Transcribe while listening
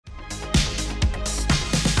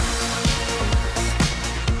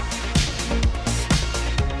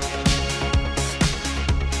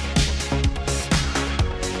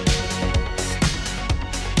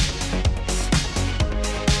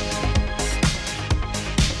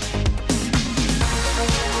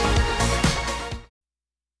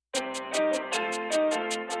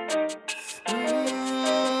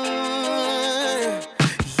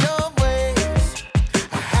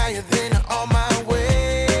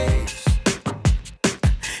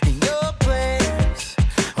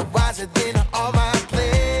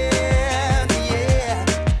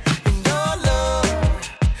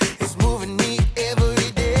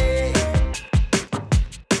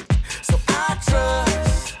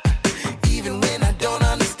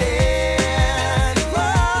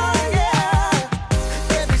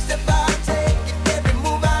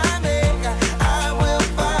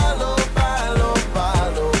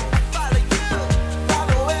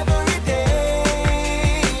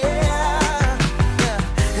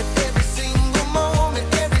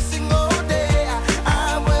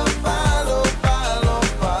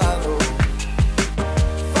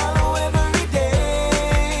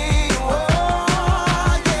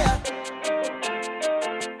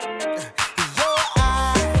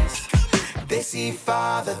any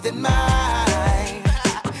farther than mine.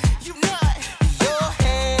 You know it. Your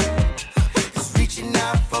hand is reaching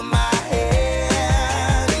out for my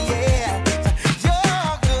hand. Yeah,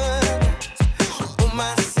 you're good. Oh,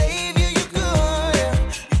 my savior, you're good.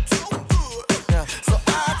 You're too good. Yeah. So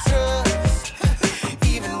I trust,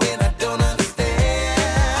 even when I don't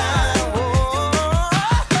understand.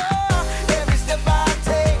 Oh, every step I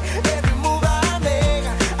take, every move I make,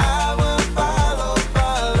 I will follow,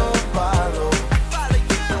 follow, follow, follow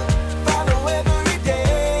you, follow every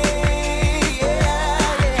day.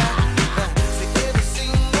 Yeah, yeah. So every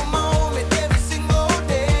single moment, every single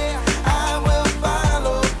day, I will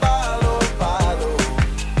follow, follow, follow,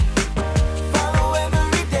 follow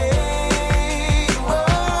every day. Whoa,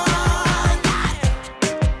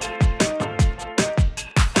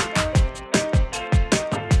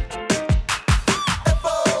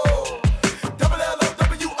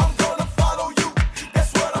 F-O-double-L-O-W, I'm gonna follow you.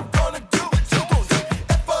 That's what I'm gonna do.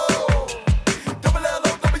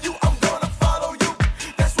 F-O-double-L-O-W, I'm gonna follow you.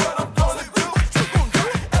 That's what I'm gonna do.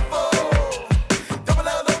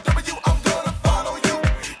 F-O-double-L-O-W, I'm gonna follow you.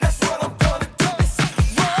 That's what I'm gonna do.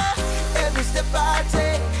 Yeah, every step I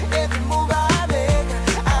take, every move I make,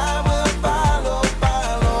 I will follow,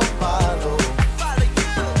 follow, follow, follow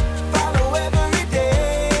you, follow every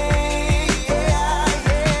day. Yeah,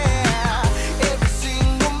 yeah. Every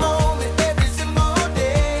single moment, every single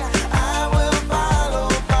day, I will follow,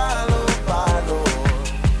 follow, follow,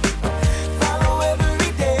 follow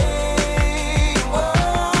every day.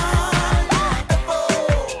 Whoa,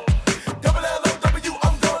 F-O-double-L-O-W,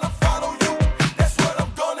 I'm gonna follow you. That's what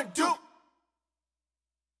I'm gonna do.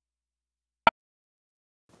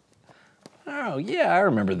 Oh, yeah, I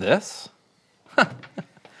remember this.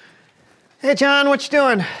 Hey, John, what you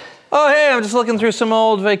doing? Oh, hey, I'm just looking through some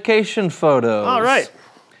old vacation photos. All right.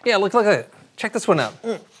 Yeah, look at it. Check this one out.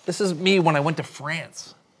 This is me when I went to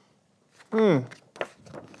France.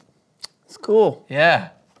 It's cool. Yeah.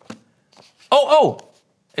 Oh,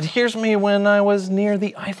 and here's me when I was near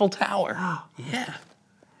the Eiffel Tower. Yeah.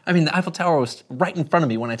 I mean, the Eiffel Tower was right in front of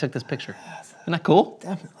me when I took this picture. Isn't that cool?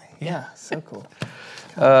 Definitely. Yeah, so cool.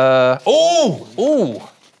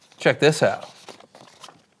 Check this out.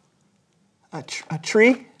 A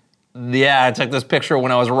tree? Yeah, I took this picture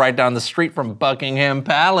when I was right down the street from Buckingham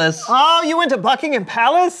Palace. Oh, you went to Buckingham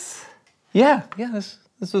Palace? Yeah, this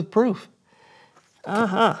was proof.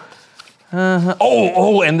 Oh,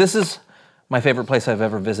 and this is my favorite place I've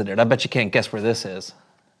ever visited. I bet you can't guess where this is.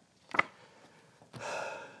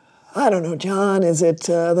 I don't know, John. Is it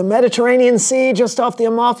the Mediterranean Sea just off the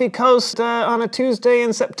Amalfi Coast on a Tuesday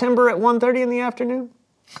in September at 1:30 in the afternoon?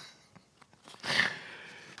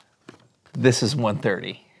 This is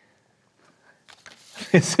 1:30.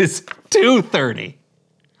 This is 2:30.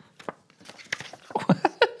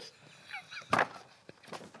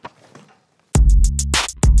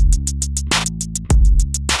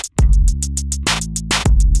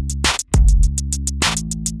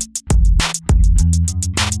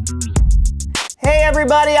 Hey,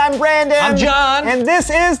 everybody, I'm Brandon. I'm John. And this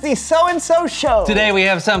is the So-and-So Show. Today we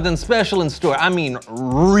have something special in store. I mean,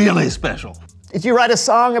 really special. Did you write a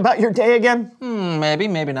song about your day again? Maybe,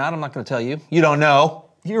 maybe not. I'm not gonna tell you. You don't know.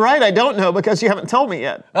 You're right, I don't know because you haven't told me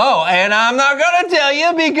yet. Oh, and I'm not gonna tell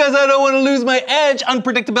you because I don't want to lose my edge.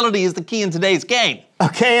 Unpredictability is the key in today's game.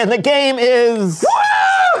 Okay, and the game is...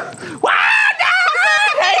 Woo! Woo!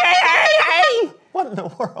 Hey! What in the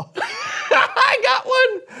world? I got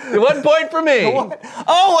one. 1 point for me. What?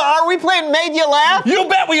 Oh, are we playing Made You Laugh? You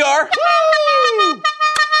bet we are. Woo!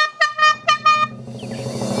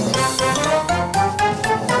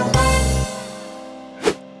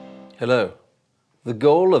 Hello. The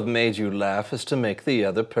goal of Made You Laugh is to make the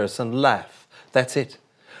other person laugh. That's it.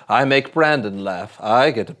 I make Brandon laugh, I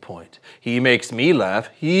get a point. He makes me laugh,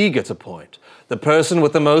 he gets a point. The person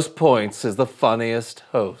with the most points is the funniest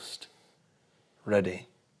host. Ready?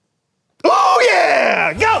 Oh,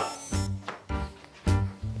 yeah! Go!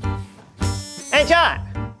 Hey, John,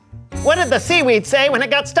 what did the seaweed say when it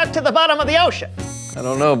got stuck to the bottom of the ocean? I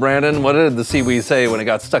don't know, Brandon. What did the seaweed say when it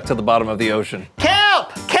got stuck to the bottom of the ocean?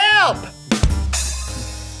 Kelp! Kelp!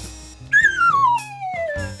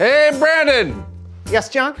 Hey, Brandon! Yes,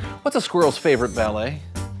 John? What's a squirrel's favorite ballet?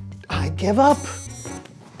 I give up.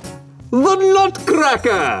 The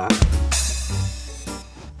Nutcracker!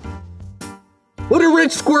 What do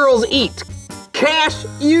rich squirrels eat?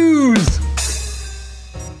 Cashews!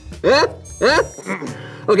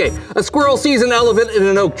 Okay, a squirrel sees an elephant in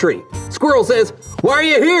an oak tree. Squirrel says, "Why are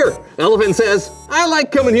you here?" Elephant says, "I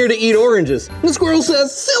like coming here to eat oranges." The squirrel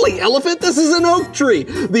says, "Silly elephant, this is an oak tree."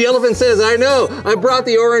 The elephant says, "I know, I brought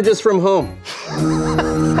the oranges from home."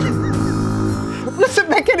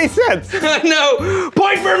 make any sense. No,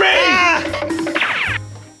 point for me!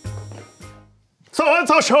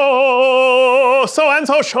 So-and-so show,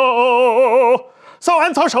 so-and-so show.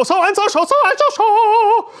 So-and-so show, so-and-so show, so-and-so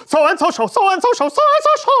show. So-and-so show, so-and-so show,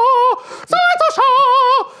 so-and-so show. So-and-so show,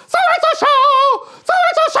 so-and-so show.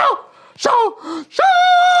 So-and-so show, show.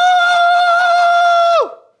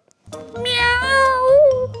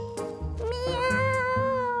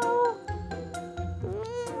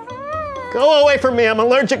 Go away from me, I'm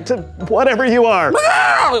allergic to whatever you are.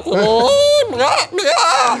 Oh,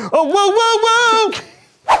 whoa, whoa, whoa!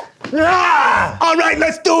 All right,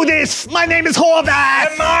 let's do this. My name is Horvath.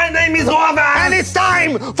 And my name is Horvath. And it's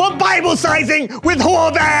time for Bible sizing with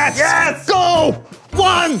Horvath. Yes. Go.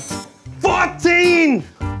 1. 14.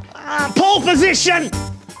 Pole position.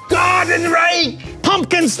 Garden rake.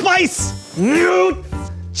 Pumpkin spice. Newt.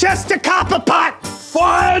 Chester copper pot.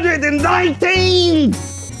 419.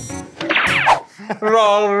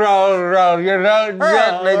 Roll, roll, roll your road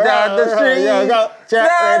gently down the street. Gently down the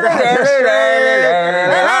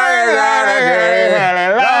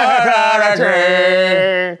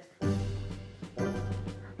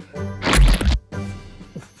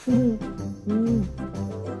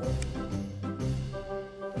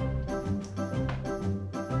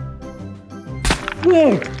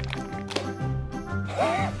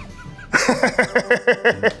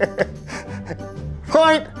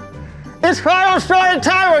Point. It's final story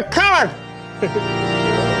time with Kellen.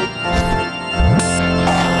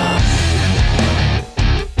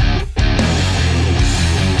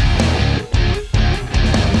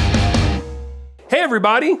 Hey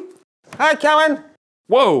everybody! Hi, Kellen.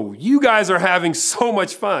 Whoa, you guys are having so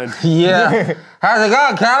much fun. Yeah. How's it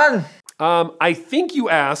going, Kellen? I think you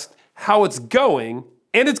asked how it's going,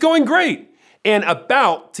 and it's going great, and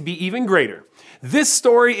about to be even greater. This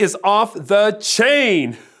story is off the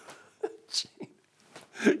chain.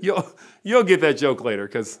 You'll get that joke later,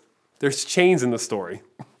 because there's chains in the story.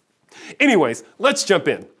 Anyways, let's jump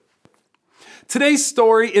in. Today's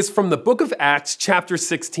story is from the book of Acts, chapter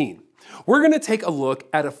 16. We're going to take a look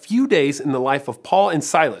at a few days in the life of Paul and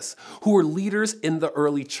Silas, who were leaders in the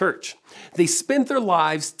early church. They spent their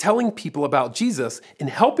lives telling people about Jesus and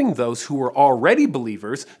helping those who were already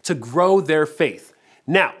believers to grow their faith.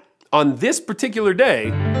 Now, on this particular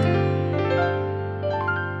day,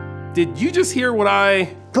 did you just hear what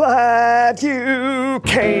I... Glad you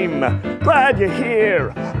came, glad you're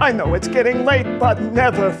here. I know it's getting late, but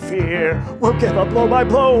never fear. We'll give a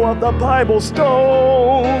blow-by-blow of the Bible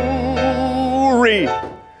story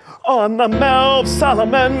on the Melv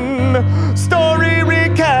Solomon Story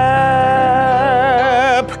Recap.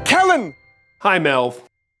 Kellen! Hi, Melv.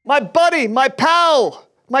 My buddy, my pal,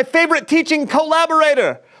 my favorite teaching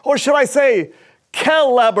collaborator, or should I say,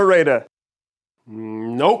 collaborator.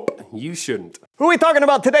 Nope, you shouldn't. Who are we talking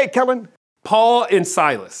about today, Kellen? Paul and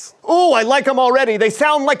Silas. Oh, I like them already. They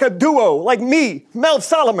sound like a duo, like me, Melv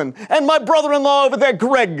Solomon, and my brother-in-law over there,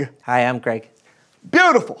 Greg. Hi, I'm Greg.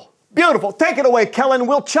 Beautiful, beautiful. Take it away, Kellen.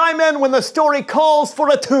 We'll chime in when the story calls for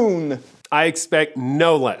a tune. I expect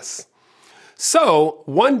no less. So,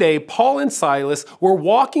 one day, Paul and Silas were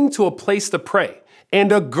walking to a place to pray,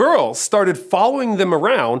 and a girl started following them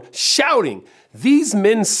around, shouting, "These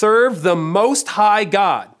men serve the Most High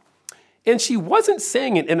God." And she wasn't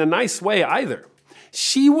saying it in a nice way either.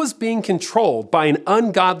 She was being controlled by an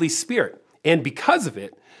ungodly spirit, and because of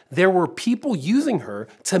it, there were people using her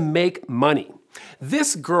to make money.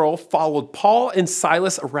 This girl followed Paul and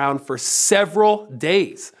Silas around for several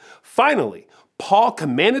days. Finally, Paul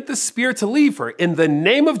commanded the spirit to leave her in the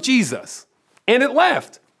name of Jesus, and it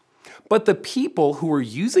left. But the people who were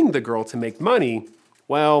using the girl to make money,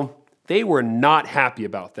 well, they were not happy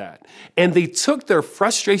about that, and they took their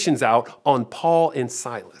frustrations out on Paul and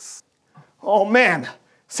Silas. Oh, man.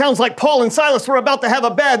 Sounds like Paul and Silas were about to have a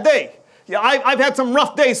bad day. Yeah, I've had some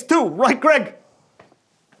rough days too, right, Greg?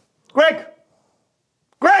 Greg?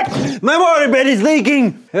 Greg! My water bed is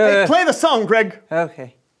leaking. Hey, play the song, Greg.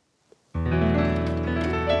 Okay.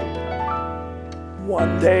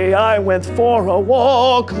 One day I went for a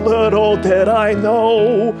walk, little did I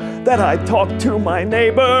know that I talked to my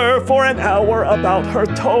neighbor for an hour about her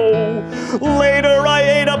toe. Later I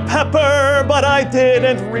ate a pepper, but I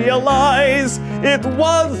didn't realize it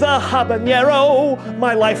was a habanero.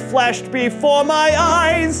 My life flashed before my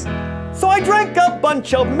eyes, so I drank a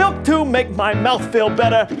bunch of milk to make my mouth feel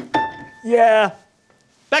better. Yeah.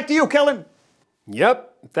 Back to you, Kellen.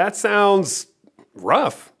 Yep, that sounds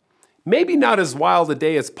rough. Maybe not as wild a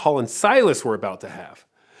day as Paul and Silas were about to have.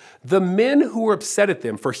 The men who were upset at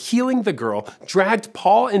them for healing the girl dragged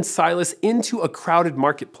Paul and Silas into a crowded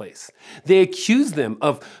marketplace. They accused them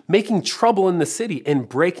of making trouble in the city and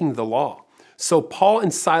breaking the law. So Paul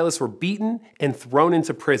and Silas were beaten and thrown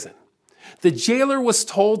into prison. The jailer was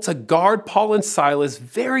told to guard Paul and Silas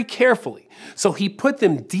very carefully, so he put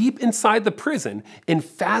them deep inside the prison and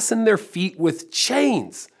fastened their feet with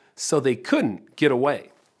chains so they couldn't get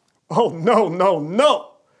away. Oh, no, no, no.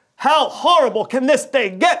 How horrible can this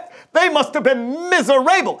day get? They must have been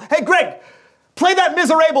miserable. Hey, Greg, play that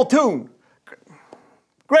miserable tune.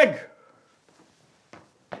 Greg.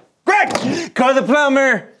 Greg! Call the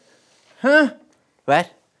plumber. Huh?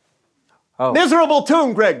 What? Oh. Miserable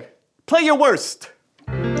tune, Greg. Play your worst.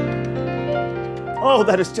 Oh,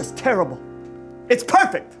 that is just terrible. It's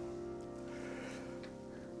perfect.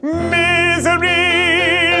 Misery,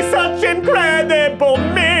 such incredible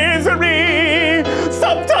misery.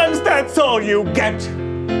 Sometimes that's all you get.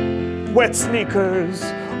 Wet sneakers,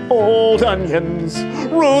 old onions,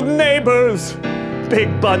 rude neighbors,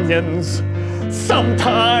 big bunions.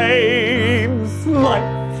 Sometimes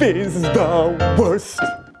life is the worst.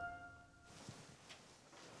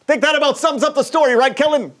 Think that about sums up the story, right,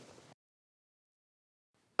 Kellen?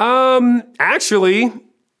 Actually,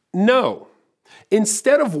 no.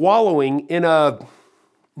 Instead of wallowing in a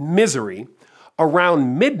misery,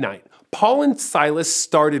 around midnight, Paul and Silas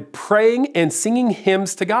started praying and singing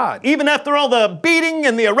hymns to God. Even after all the beating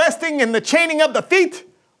and the arresting and the chaining of the feet?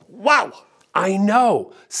 Wow. I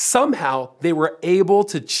know. Somehow they were able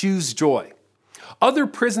to choose joy. Other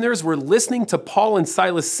prisoners were listening to Paul and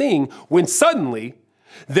Silas sing when suddenly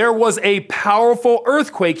there was a powerful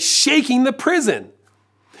earthquake shaking the prison.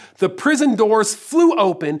 The prison doors flew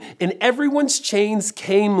open and everyone's chains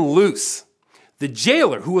came loose. The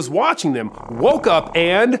jailer who was watching them woke up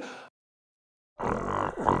and...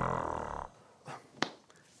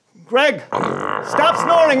 Greg, stop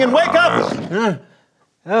snoring and wake up!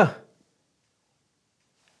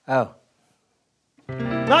 Oh.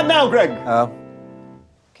 Not now, Greg. Oh.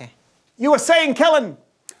 Okay. You were saying, Kellen.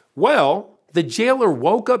 Well, the jailer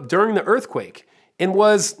woke up during the earthquake and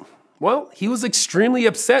was extremely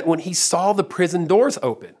upset when he saw the prison doors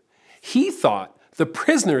open. He thought the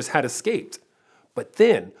prisoners had escaped. But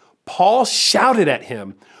then Paul shouted at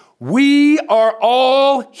him, "We are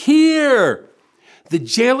all here!" The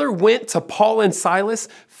jailer went to Paul and Silas,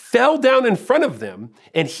 fell down in front of them,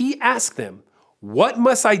 and he asked them, "What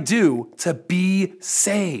must I do to be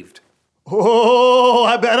saved?" Oh,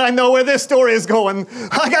 I bet I know where this story is going.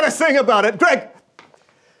 I gotta sing about it. Greg!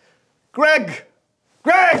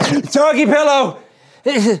 Doggy pillow!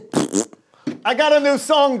 I got a new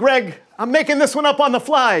song, Greg. I'm making this one up on the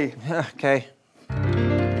fly. Okay.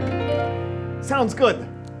 Sounds good.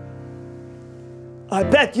 I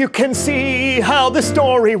bet you can see how the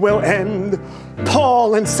story will end.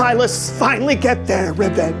 Paul and Silas finally get their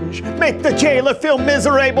revenge. Make the jailer feel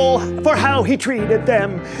miserable for how he treated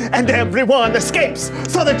them. And everyone escapes,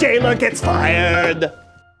 so the jailer gets fired.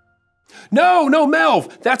 No,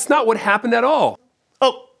 Melv, that's not what happened at all.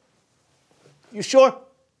 Oh, you sure?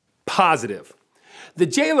 Positive. The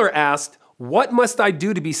jailer asked, "What must I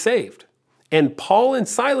do to be saved?" And Paul and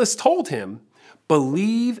Silas told him,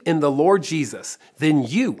 "Believe in the Lord Jesus, then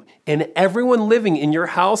you and everyone living in your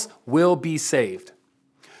house will be saved."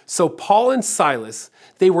 So Paul and Silas,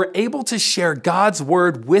 they were able to share God's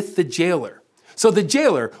word with the jailer. So the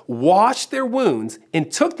jailer washed their wounds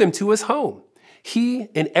and took them to his home. He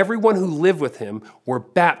and everyone who lived with him were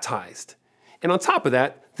baptized. And on top of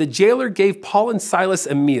that, the jailer gave Paul and Silas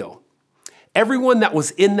a meal. Everyone that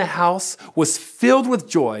was in the house was filled with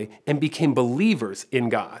joy and became believers in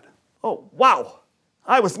God. Oh, wow.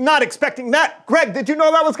 I was not expecting that. Greg, did you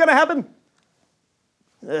know that was going to happen?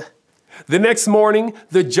 The next morning,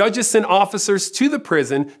 the judges sent officers to the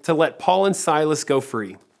prison to let Paul and Silas go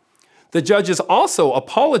free. The judges also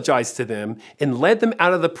apologized to them and led them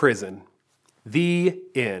out of the prison. The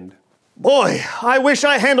end. Boy, I wish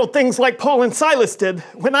I handled things like Paul and Silas did.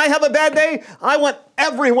 When I have a bad day, I want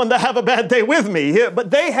everyone to have a bad day with me.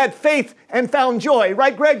 But they had faith and found joy,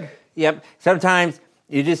 right, Greg? Yep. Sometimes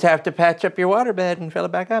you just have to patch up your waterbed and fill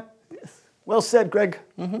it back up. Yes. Well said, Greg.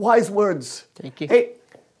 Wise words. Thank you. Hey,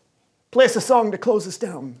 play us a song to close us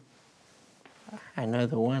down. I know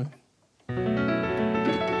the one.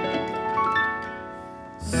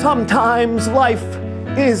 Sometimes life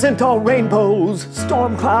isn't all rainbows.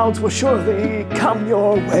 Storm clouds will surely come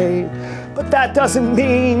your way. But that doesn't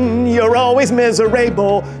mean you're always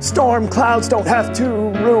miserable. Storm clouds don't have to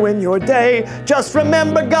ruin your day. Just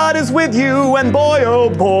remember God is with you, and boy, oh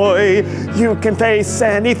boy, you can face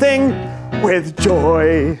anything with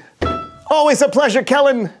joy. Always a pleasure,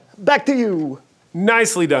 Kellen. back to you.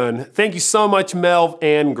 Nicely done. Thank you so much, Melv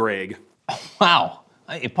and Greg. Wow.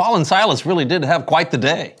 Hey, Paul and Silas really did have quite the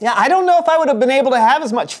day. Yeah, I don't know if I would have been able to have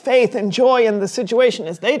as much faith and joy in the situation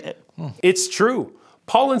as they did. It's true.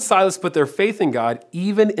 Paul and Silas put their faith in God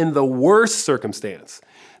even in the worst circumstance.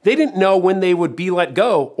 They didn't know when they would be let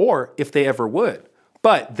go or if they ever would.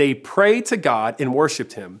 But they prayed to God and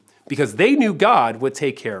worshiped him because they knew God would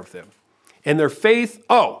take care of them. And their faith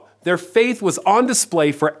was on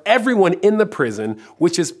display for everyone in the prison,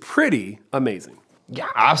 which is pretty amazing. Yeah,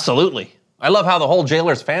 absolutely. I love how the whole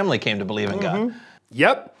jailer's family came to believe in God.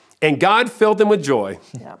 Yep, and God filled them with joy.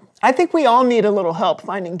 Yeah. I think we all need a little help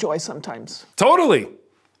finding joy sometimes. Totally.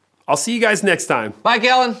 I'll see you guys next time. Bye,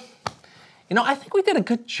 Glen. You know, I think we did a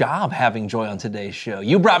good job having joy on today's show.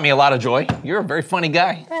 You brought me a lot of joy. You're a very funny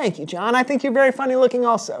guy. Thank you, John. I think you're very funny looking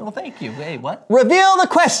also. Well, thank you. Hey, what? Reveal the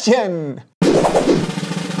question.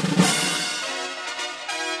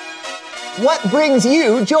 What brings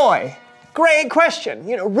you joy? Great question.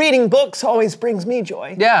 You know, reading books always brings me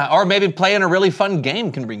joy. Yeah, or maybe playing a really fun game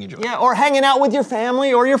can bring you joy. Yeah, or hanging out with your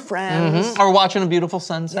family or your friends. Or watching a beautiful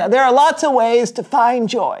sunset. Yeah, there are lots of ways to find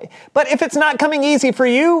joy. But if it's not coming easy for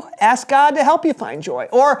you, ask God to help you find joy.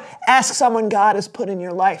 Or ask someone God has put in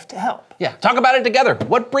your life to help. Yeah, talk about it together.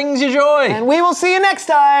 What brings you joy? And we will see you next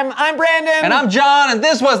time. I'm Brandon. And I'm John, and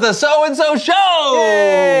this was the So-and-So Show!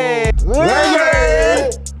 Yay!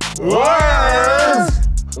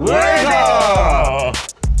 Lego!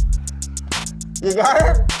 You got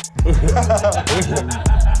it?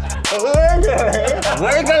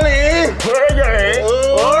 Wiggly! Wiggly!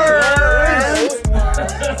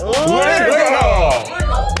 Wiggly!